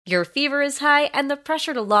Your fever is high and the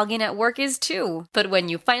pressure to log in at work is too. But when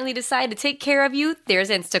you finally decide to take care of you, there's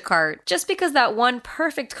Instacart. Just because that one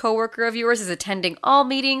perfect coworker of yours is attending all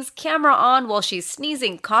meetings, camera on while she's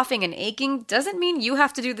sneezing, coughing, and aching, doesn't mean you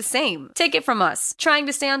have to do the same. Take it from us. Trying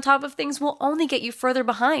to stay on top of things will only get you further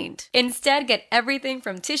behind. Instead, get everything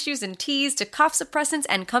from tissues and teas to cough suppressants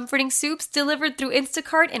and comforting soups delivered through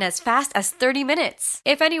Instacart in as fast as 30 minutes.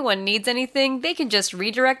 If anyone needs anything, they can just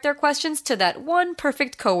redirect their questions to that one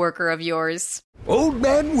perfect coworker of yours. Old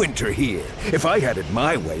Man Winter here. If I had it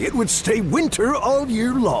my way, it would stay winter all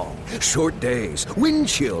year long. Short days, wind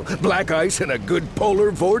chill, black ice, and a good polar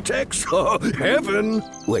vortex. Oh, heaven.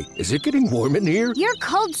 Wait, is it getting warm in here? Your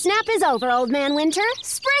cold snap is over, Old Man Winter.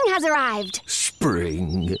 Spring has arrived.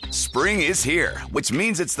 Spring. Spring is here, which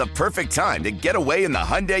means it's the perfect time to get away in the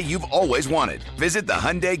Hyundai you've always wanted. Visit the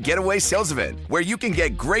Hyundai Getaway Sales Event, where you can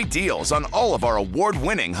get great deals on all of our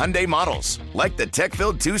award-winning Hyundai models, like the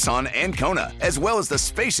tech-filled Tucson and Kona, as well as the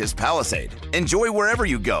spacious Palisade. Enjoy wherever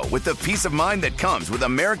you go with the peace of mind that comes with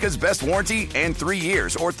America's best warranty and 3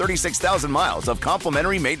 years or 36,000 miles of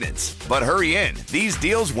complimentary maintenance. But hurry in, these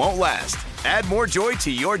deals won't last. Add more joy to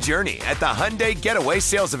your journey at the Hyundai Getaway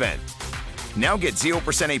Sales Event. Now get 0%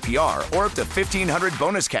 APR or up to $1,500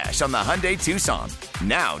 bonus cash on the Hyundai Tucson.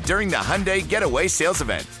 Now, during the Hyundai Getaway Sales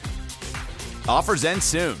Event. Offers end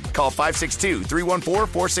soon. Call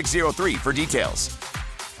 562-314-4603 for details.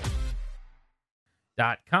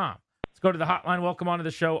 .com. Let's go to the hotline. Welcome onto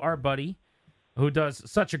the show, our buddy, who does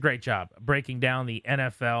such a great job breaking down the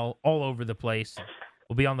NFL all over the place.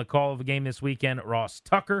 We'll be on the call of the game this weekend, Ross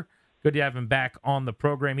Tucker. Good to have him back on the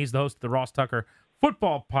program. He's the host of the Ross Tucker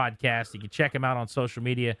Football Podcast. You can check him out on social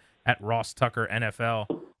media at Ross Tucker NFL.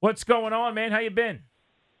 What's going on, man? How you been?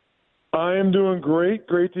 I am doing great.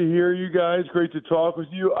 Great to hear you guys. Great to talk with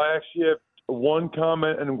you. I actually have one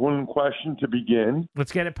comment and one question to begin.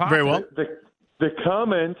 Let's get it popping. Very well. The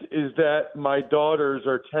comment is that my daughters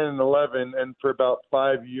are 10 and 11, and for about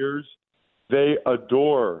 5 years, they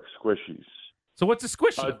adore squishies. So what's a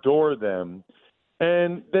squishy? Adore them.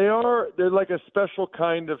 And they're like a special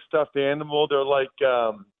kind of stuffed animal. They're like,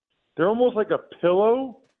 they're almost like a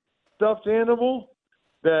pillow stuffed animal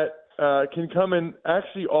that can come in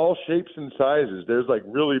actually all shapes and sizes. There's like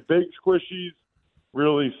really big squishies,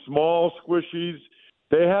 really small squishies.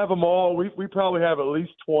 They have them all. We probably have at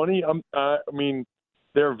least 20. I mean,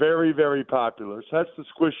 they're very, very popular. So that's the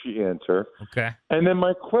squishy answer. Okay. And then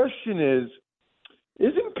my question is,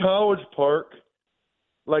 isn't College Park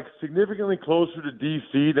like significantly closer to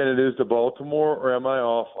D.C. than it is to Baltimore, or am I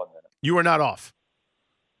off on that? You are not off.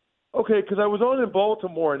 Okay, because I was on in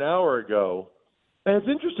Baltimore an hour ago, and it's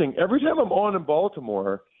interesting. Every time I'm on in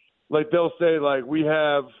Baltimore, like they'll say, like, we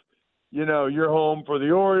have – you know, you're home for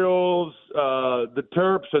the Orioles, the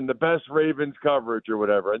Terps, and the best Ravens coverage or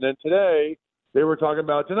whatever. And then today, they were talking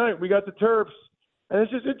about tonight, we got the Terps. And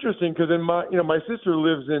it's just interesting because my sister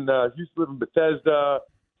used to live in Bethesda.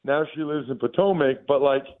 Now she lives in Potomac. But,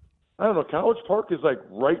 like, I don't know, College Park is, like,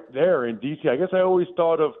 right there in D.C. I guess I always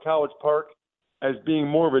thought of College Park as being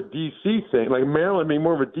more of a D.C. thing, like Maryland being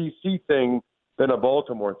more of a D.C. thing than a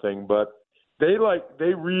Baltimore thing. But they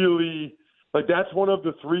really – like, that's one of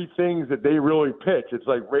the three things that they really pitch. It's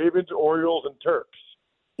like Ravens, Orioles, and Terps.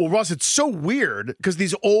 Well, Russ, it's so weird because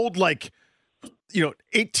these old,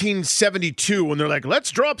 1872, when they're like,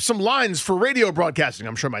 let's draw up some lines for radio broadcasting.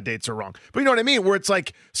 I'm sure my dates are wrong. But you know what I mean? Where it's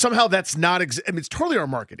like, somehow that's not, it's totally our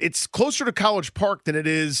market. It's closer to College Park than it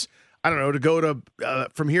is, I don't know, to go to,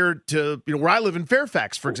 from here to, where I live in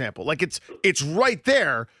Fairfax, for example. Like, it's right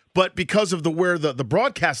there. But because of where the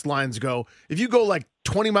broadcast lines go, if you go like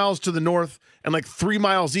 20 miles to the north and like 3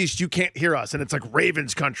 miles east, you can't hear us. And it's like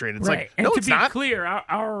Ravens country. And it's right. like, and no, to it's be not. clear,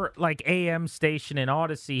 our like AM station in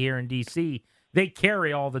Odyssey here in D.C., they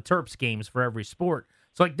carry all the Terps games for every sport.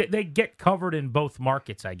 So like they get covered in both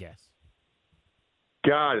markets, I guess.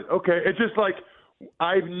 Got it. Okay. It's just like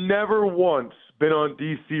I've never once been on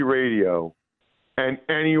D.C. radio and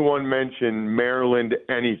anyone mentioned Maryland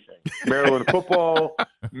anything. Maryland football,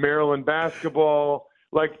 Maryland basketball.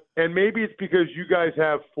 Like, and maybe it's because you guys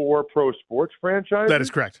have 4 pro sports franchises. That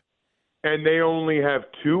is correct. And they only have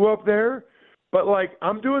 2 up there. But, like,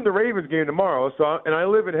 I'm doing the Ravens game tomorrow, and I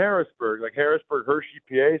live in Harrisburg, like Harrisburg, Hershey,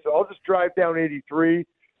 PA. So I'll just drive down 83.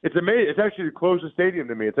 It's amazing. It's actually the closest stadium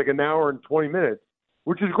to me. It's like an hour and 20 minutes,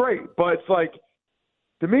 which is great. But it's like,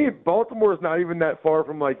 to me, Baltimore is not even that far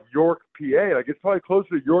from, like, York, PA. Like, it's probably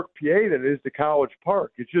closer to York, PA than it is to College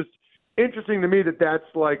Park. It's just interesting to me that that's,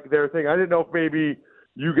 like, their thing. I didn't know if maybe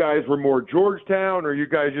you guys were more Georgetown or you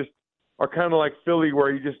guys just are kind of like Philly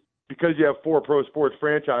where you just, because you have 4 pro sports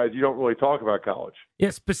franchise, you don't really talk about college. Yeah,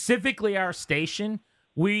 specifically our station,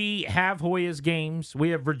 we have Hoyas games. We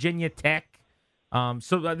have Virginia Tech.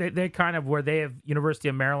 So they're kind of where they have University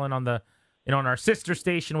of Maryland on the, on our sister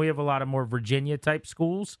station. We have a lot of more Virginia type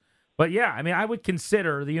schools. But yeah, I mean, I would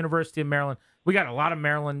consider the University of Maryland. We got a lot of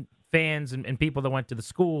Maryland fans and people that went to the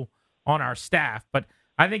school on our staff. But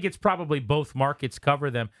I think it's probably both markets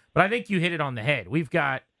cover them. But I think you hit it on the head. We've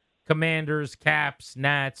got Commanders, Caps,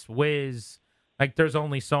 Nats, Wiz. Like there's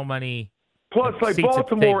only so many. Plus, like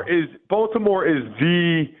Baltimore is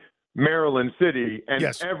the Maryland city, and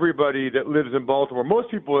yes. Everybody that lives in Baltimore,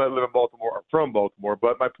 most people that live in Baltimore are from Baltimore.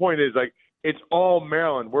 But my point is, like, it's all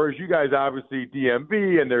Maryland. Whereas you guys obviously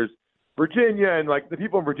DMV and there's Virginia, and like the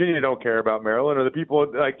people in Virginia don't care about Maryland, or the people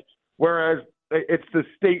like. Whereas it's the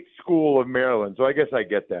state school of Maryland, so I guess I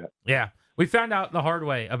get that. Yeah, we found out the hard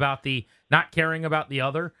way about the not caring about the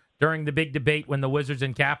other during the big debate when the Wizards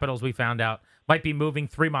and Capitals, we found out, might be moving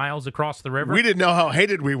 3 miles across the river. We didn't know how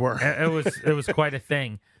hated we were. It was quite a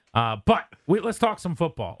thing. But let's talk some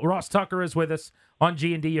football. Ross Tucker is with us on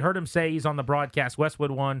G&D. You heard him say he's on the broadcast,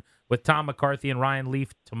 Westwood One, with Tom McCarthy and Ryan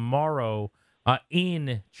Leaf tomorrow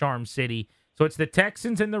in Charm City. So it's the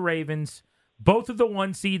Texans and the Ravens. Both of the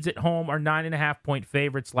 1 seeds at home are 9.5-point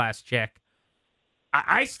favorites last check.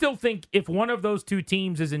 I still think if one of those two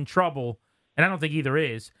teams is in trouble, and I don't think either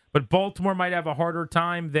is, but Baltimore might have a harder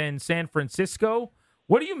time than San Francisco.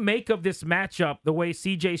 What do you make of this matchup, the way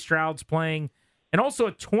C.J. Stroud's playing, and also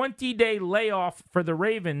a 20-day layoff for the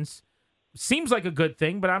Ravens? Seems like a good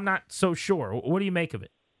thing, but I'm not so sure. What do you make of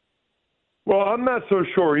it? Well, I'm not so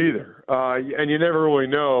sure either. And you never really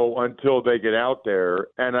know until they get out there.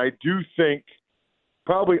 And I do think,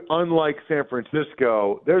 probably unlike San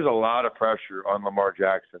Francisco, there's a lot of pressure on Lamar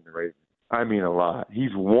Jackson, the Ravens. I mean, a lot.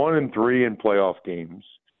 He's 1-3 in playoff games.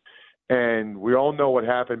 And we all know what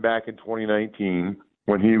happened back in 2019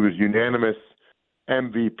 when he was unanimous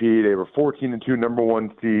MVP. They were 14-2, number 1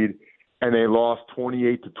 seed, and they lost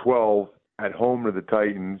 28-12 at home to the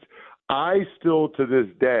Titans. I still, to this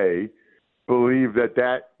day, believe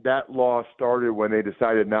that loss started when they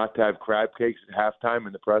decided not to have crab cakes at halftime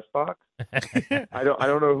in the press box. I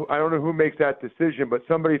don't know who makes that decision, but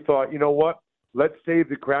somebody thought, you know what? Let's save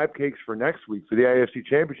the crab cakes for next week for the AFC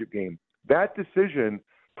Championship game. That decision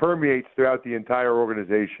permeates throughout the entire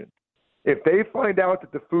organization. If they find out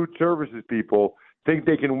that the food services people think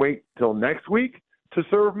they can wait till next week to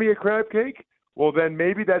serve me a crab cake, well, then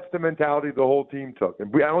maybe that's the mentality the whole team took. And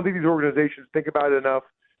I don't think these organizations think about it enough.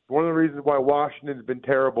 One of the reasons why Washington's been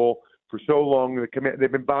terrible for so long,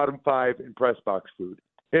 they've been bottom 5 in press box food.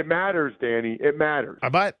 It matters, Danny. It matters. I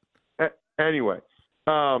bet. Anyway,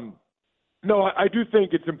 no, I do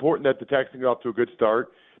think it's important that the Texans get off to a good start.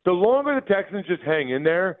 The longer the Texans just hang in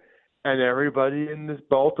there, and everybody in this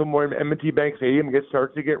Baltimore and M&T Bank Stadium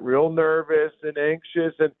starts to get real nervous and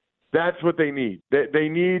anxious, and that's what they need. They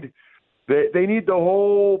need the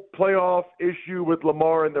whole playoff issue with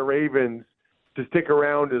Lamar and the Ravens to stick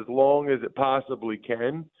around as long as it possibly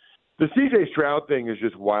can. The C.J. Stroud thing is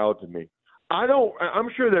just wild to me. I'm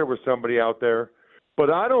sure there was somebody out there, but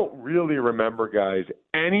I don't really remember, guys,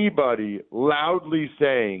 anybody loudly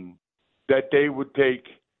saying that they would take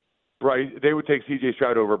C.J.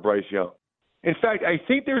 Stroud over Bryce Young. In fact, I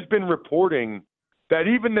think there's been reporting that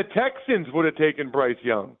even the Texans would have taken Bryce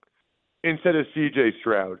Young instead of C.J.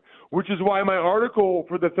 Stroud, which is why my article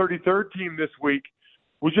for the 33rd team this week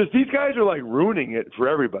was just, these guys are like ruining it for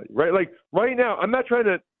everybody, right? Like right now, I'm not trying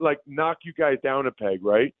to like knock you guys down a peg,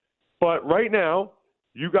 right? But right now,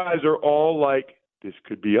 you guys are all like, this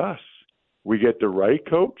could be us. We get the right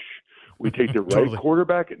coach. We take the right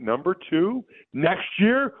quarterback at number 2. Next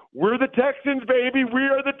year, we're the Texans, baby. We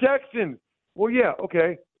are the Texans. Well, yeah,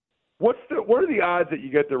 okay. What are the odds that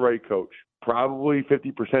you get the right coach? Probably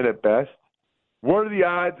 50% at best. What are the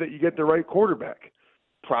odds that you get the right quarterback?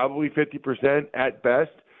 Probably 50% at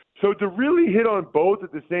best. So to really hit on both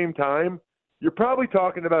at the same time, you're probably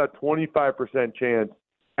talking about a 25% chance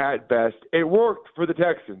at best. It worked for the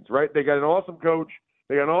Texans, right? They got an awesome coach.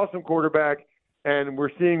 They got an awesome quarterback, and we're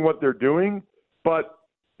seeing what they're doing. But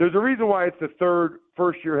there's a reason why it's the third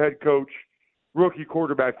first-year head coach, rookie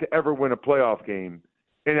quarterback to ever win a playoff game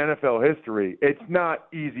in NFL history. It's not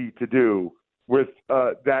easy to do with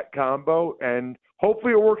that combo, and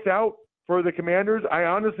hopefully it works out for the Commanders. I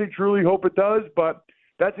honestly, truly hope it does, but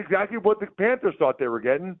that's exactly what the Panthers thought they were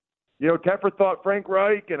getting. You know, Tepper thought Frank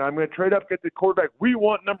Reich, and I'm going to trade up, get the quarterback we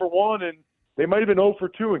want, number 1, and they might have been 0 for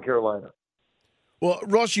 2 in Carolina. Well,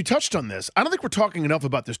 Ross, you touched on this. I don't think we're talking enough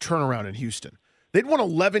about this turnaround in Houston. They'd won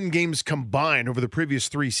 11 games combined over the previous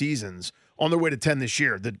 3 seasons, on their way to 10 this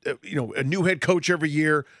year. A new head coach every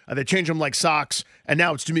year. They change them like socks, and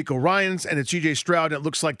now it's DeMeco Ryans and it's C.J. Stroud, and it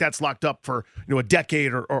looks like that's locked up for a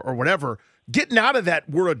decade or whatever. Getting out of that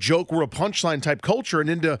we're a joke, we're a punchline type culture and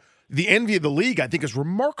into the envy of the league, I think, is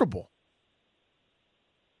remarkable.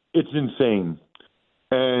 It's insane.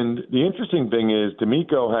 And the interesting thing is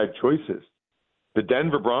DeMeco had choices. The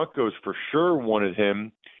Denver Broncos for sure wanted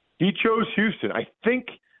him. He chose Houston. I think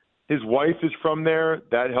his wife is from there.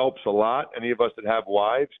 That helps a lot. Any of us that have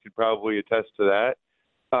wives could probably attest to that.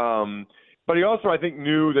 But he also, I think,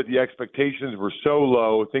 knew that the expectations were so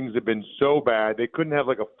low. Things had been so bad. They couldn't have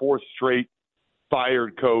like a fourth straight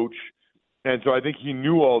fired coach. And so I think he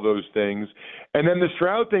knew all those things. And then the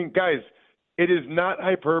Stroud thing, guys, it is not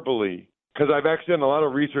hyperbole because I've actually done a lot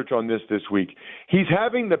of research on this week. He's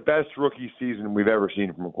having the best rookie season we've ever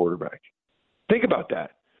seen from a quarterback. Think about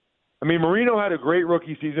that. I mean, Marino had a great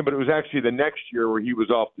rookie season, but it was actually the next year where he was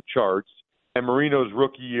off the charts. And Marino's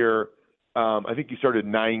rookie year, I think he started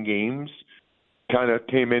 9 games, kind of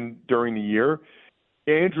came in during the year.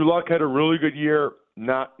 Andrew Luck had a really good year,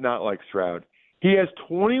 not like Stroud. He has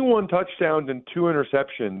 21 touchdowns and 2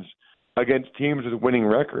 interceptions against teams with winning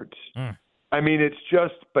records. I mean, it's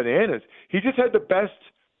just bananas. He just had the best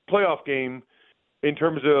playoff game in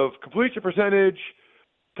terms of completion percentage,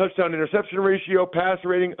 touchdown interception ratio, pass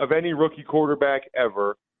rating of any rookie quarterback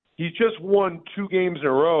ever. He's just won 2 games in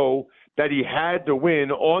a row that he had to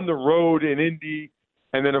win on the road in Indy,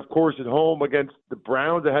 and then, of course, at home against the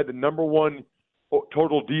Browns that had the number 1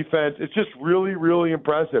 total defense. It's just really, really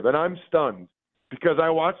impressive, and I'm stunned because I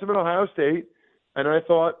watched him at Ohio State, and I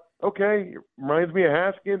thought, okay, it reminds me of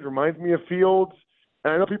Haskins, reminds me of Fields,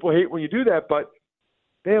 and I know people hate when you do that, but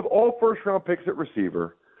they have all first-round picks at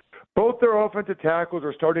receiver. Both their offensive tackles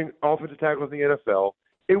are starting offensive tackles in the NFL.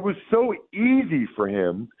 It was so easy for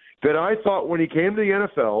him that I thought when he came to the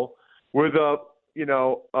NFL with a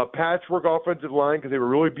patchwork offensive line because they were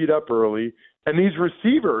really beat up early, and these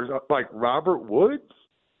receivers like Robert Woods,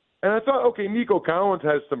 and I thought, okay, Nico Collins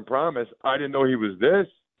has some promise. I didn't know he was this.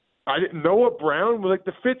 I didn't know Noah Brown was like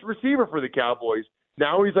the 5th receiver for the Cowboys.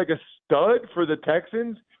 Now he's like a stud for the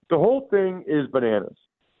Texans. The whole thing is bananas.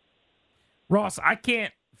 Ross, I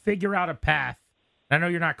can't figure out a path. I know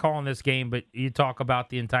you're not calling this game, but you talk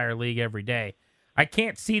about the entire league every day. I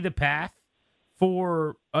can't see the path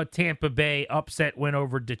for a Tampa Bay upset win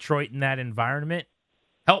over Detroit in that environment.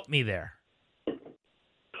 Help me there.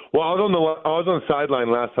 Well, I was on the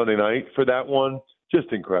sideline last Sunday night for that one.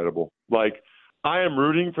 Just incredible. Like, I am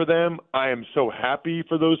rooting for them. I am so happy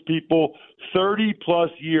for those people. 30-plus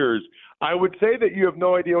years. I would say that you have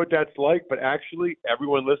no idea what that's like, but actually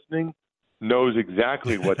everyone listening knows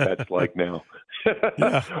exactly what that's like now.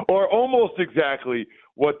 Or almost exactly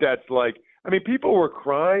what that's like. I mean, people were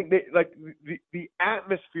crying. The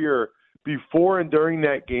atmosphere before and during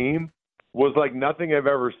that game was like nothing I've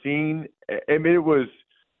ever seen. I mean, it was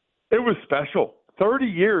special. 30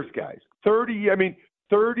 years, guys. 30,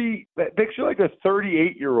 picture like a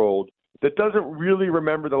 38-year-old that doesn't really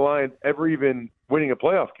remember the Lions ever even winning a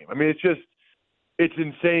playoff game. I mean, it's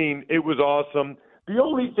insane. It was awesome. The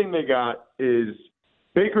only thing they got is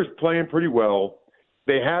Baker's playing pretty well.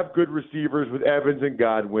 They have good receivers with Evans and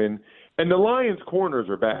Godwin. And the Lions' corners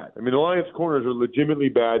are bad. I mean, the Lions' corners are legitimately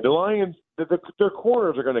bad. The Lions, their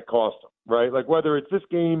corners are going to cost them, right? Like whether it's this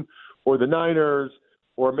game or the Niners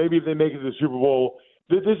or maybe if they make it to the Super Bowl,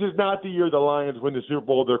 this is not the year the Lions win the Super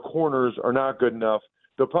Bowl. Their corners are not good enough.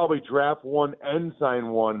 They'll probably draft one and sign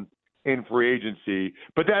one in free agency.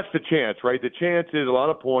 But that's the chance, right? The chance is a lot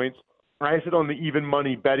of points. I said on the Even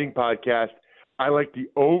Money betting podcast, I like the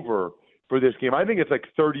over for this game. I think it's like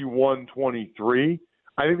 31-23.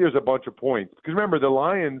 I think there's a bunch of points. Because remember, the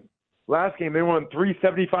Lions, last game, they won 3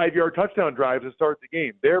 75-yard touchdown drives to start the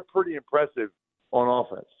game. They're pretty impressive on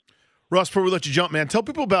offense. Russ, before we let you jump, man, tell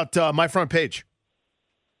people about My Front Page.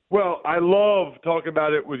 Well, I love talking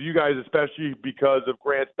about it with you guys, especially because of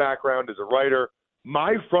Grant's background as a writer.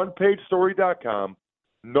 MyFrontPageStory.com.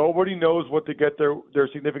 Nobody knows what to get their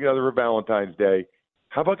significant other for Valentine's Day.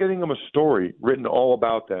 How about getting them a story written all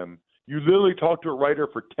about them? You literally talk to a writer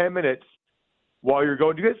for 10 minutes while you're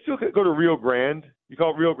going. Do you guys still go to Rio Grande? You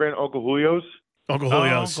call it Rio Grande Uncle Julio's? Uncle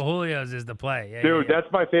Julio's. Uncle Julio's is the play. Yeah, dude, yeah.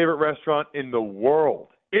 That's my favorite restaurant in the world.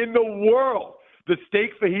 In the world. The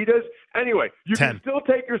steak fajitas. Anyway, you 10. can still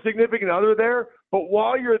take your significant other there, but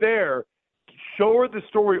while you're there, show her the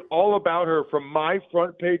story all about her from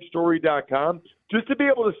myfrontpagestory.com just to be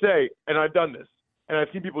able to say, and I've done this, and I've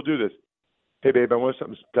seen people do this, hey, babe, I want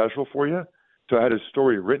something special for you, so I had a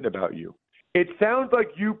story written about you. It sounds like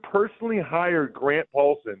you personally hired Grant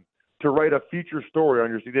Paulson to write a feature story on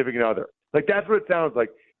your significant other. Like, that's what it sounds like.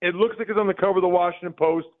 It looks like it's on the cover of the Washington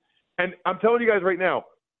Post. And I'm telling you guys right now,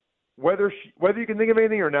 whether you can think of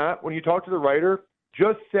anything or not, when you talk to the writer,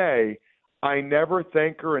 just say, I never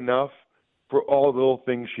thank her enough for all the little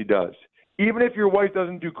things she does. Even if your wife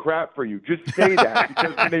doesn't do crap for you, just say that.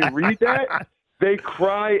 Because when they read that, they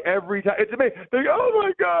cry every time. It's amazing. They go, oh,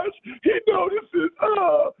 my gosh, he notices.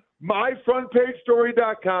 Oh.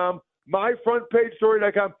 MyFrontPageStory.com,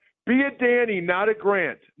 MyFrontPageStory.com. Be a Danny, not a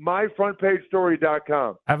Grant.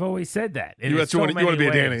 MyFrontPageStory.com. I've always said that. You want to be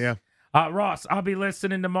a Danny, yeah. Ross, I'll be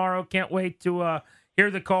listening tomorrow. Can't wait to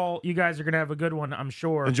hear the call. You guys are going to have a good one, I'm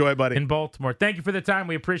sure. Enjoy, buddy. In Baltimore. Thank you for the time.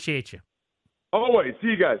 We appreciate you. Always. See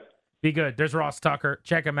you guys. Be good. There's Ross Tucker.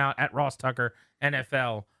 Check him out at Ross Tucker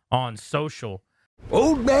NFL on social.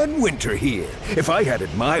 Old Man Winter here. If I had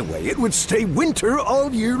it my way, it would stay winter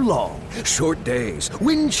all year long. Short days,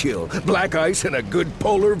 wind chill, black ice, and a good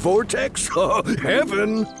polar vortex. Oh,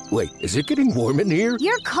 heaven. Wait, is it getting warm in here?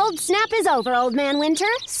 Your cold snap is over, Old Man Winter.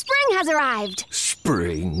 Spring has arrived.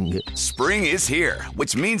 Spring. Spring is here,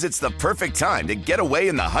 which means it's the perfect time to get away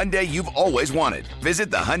in the Hyundai you've always wanted.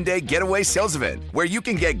 Visit the Hyundai Getaway Sales Event, where you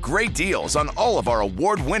can get great deals on all of our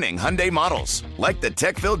award-winning Hyundai models, like the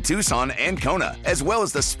tech-filled Tucson and Kona, as well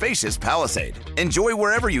as the spacious Palisade. Enjoy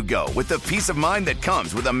wherever you go with the peace of mind that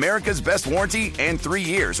comes with America's best warranty and 3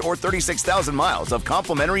 years or 36,000 miles of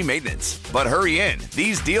complimentary maintenance. But hurry in,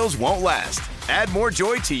 these deals won't last. Add more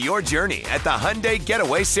joy to your journey at the Hyundai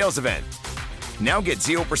Getaway Sales Event. Now get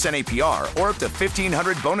 0% APR or up to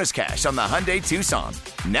 $1,500 bonus cash on the Hyundai Tucson.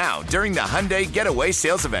 Now, during the Hyundai Getaway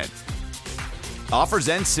Sales Event. Offers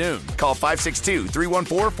end soon. Call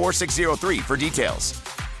 562-314-4603 for details.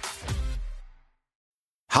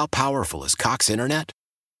 How powerful is Cox Internet?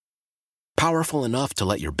 Powerful enough to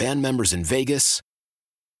let your band members in Vegas,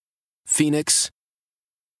 Phoenix,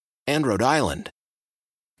 and Rhode Island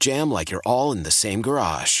jam like you're all in the same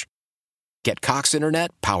garage. Get Cox Internet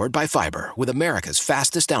powered by fiber with America's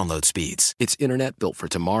fastest download speeds. It's internet built for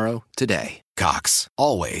tomorrow, today. Cox,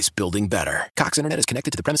 always building better. Cox Internet is connected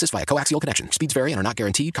to the premises via coaxial connection. Speeds vary and are not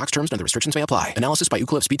guaranteed. Cox terms and other restrictions may apply. Analysis by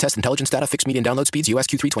Ookla Speed Test Intelligence Data. Fixed median download speeds. US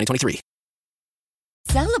Q3 2023.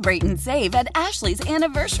 Celebrate and save at Ashley's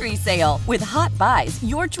Anniversary Sale. With Hot Buys,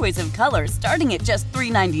 your choice of colors starting at just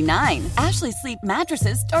 $3.99. Ashley Sleep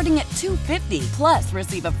mattresses starting at $2.50. Plus,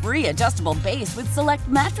 receive a free adjustable base with select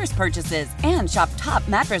mattress purchases. And shop top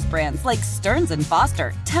mattress brands like Stearns &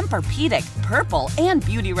 Foster, Tempur-Pedic, Purple, and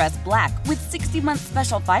Beautyrest Black with 60-month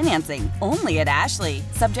special financing. Only at Ashley.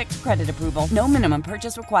 Subject to credit approval. No minimum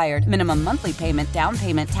purchase required. Minimum monthly payment, down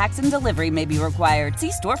payment, tax, and delivery may be required.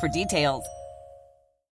 See store for details.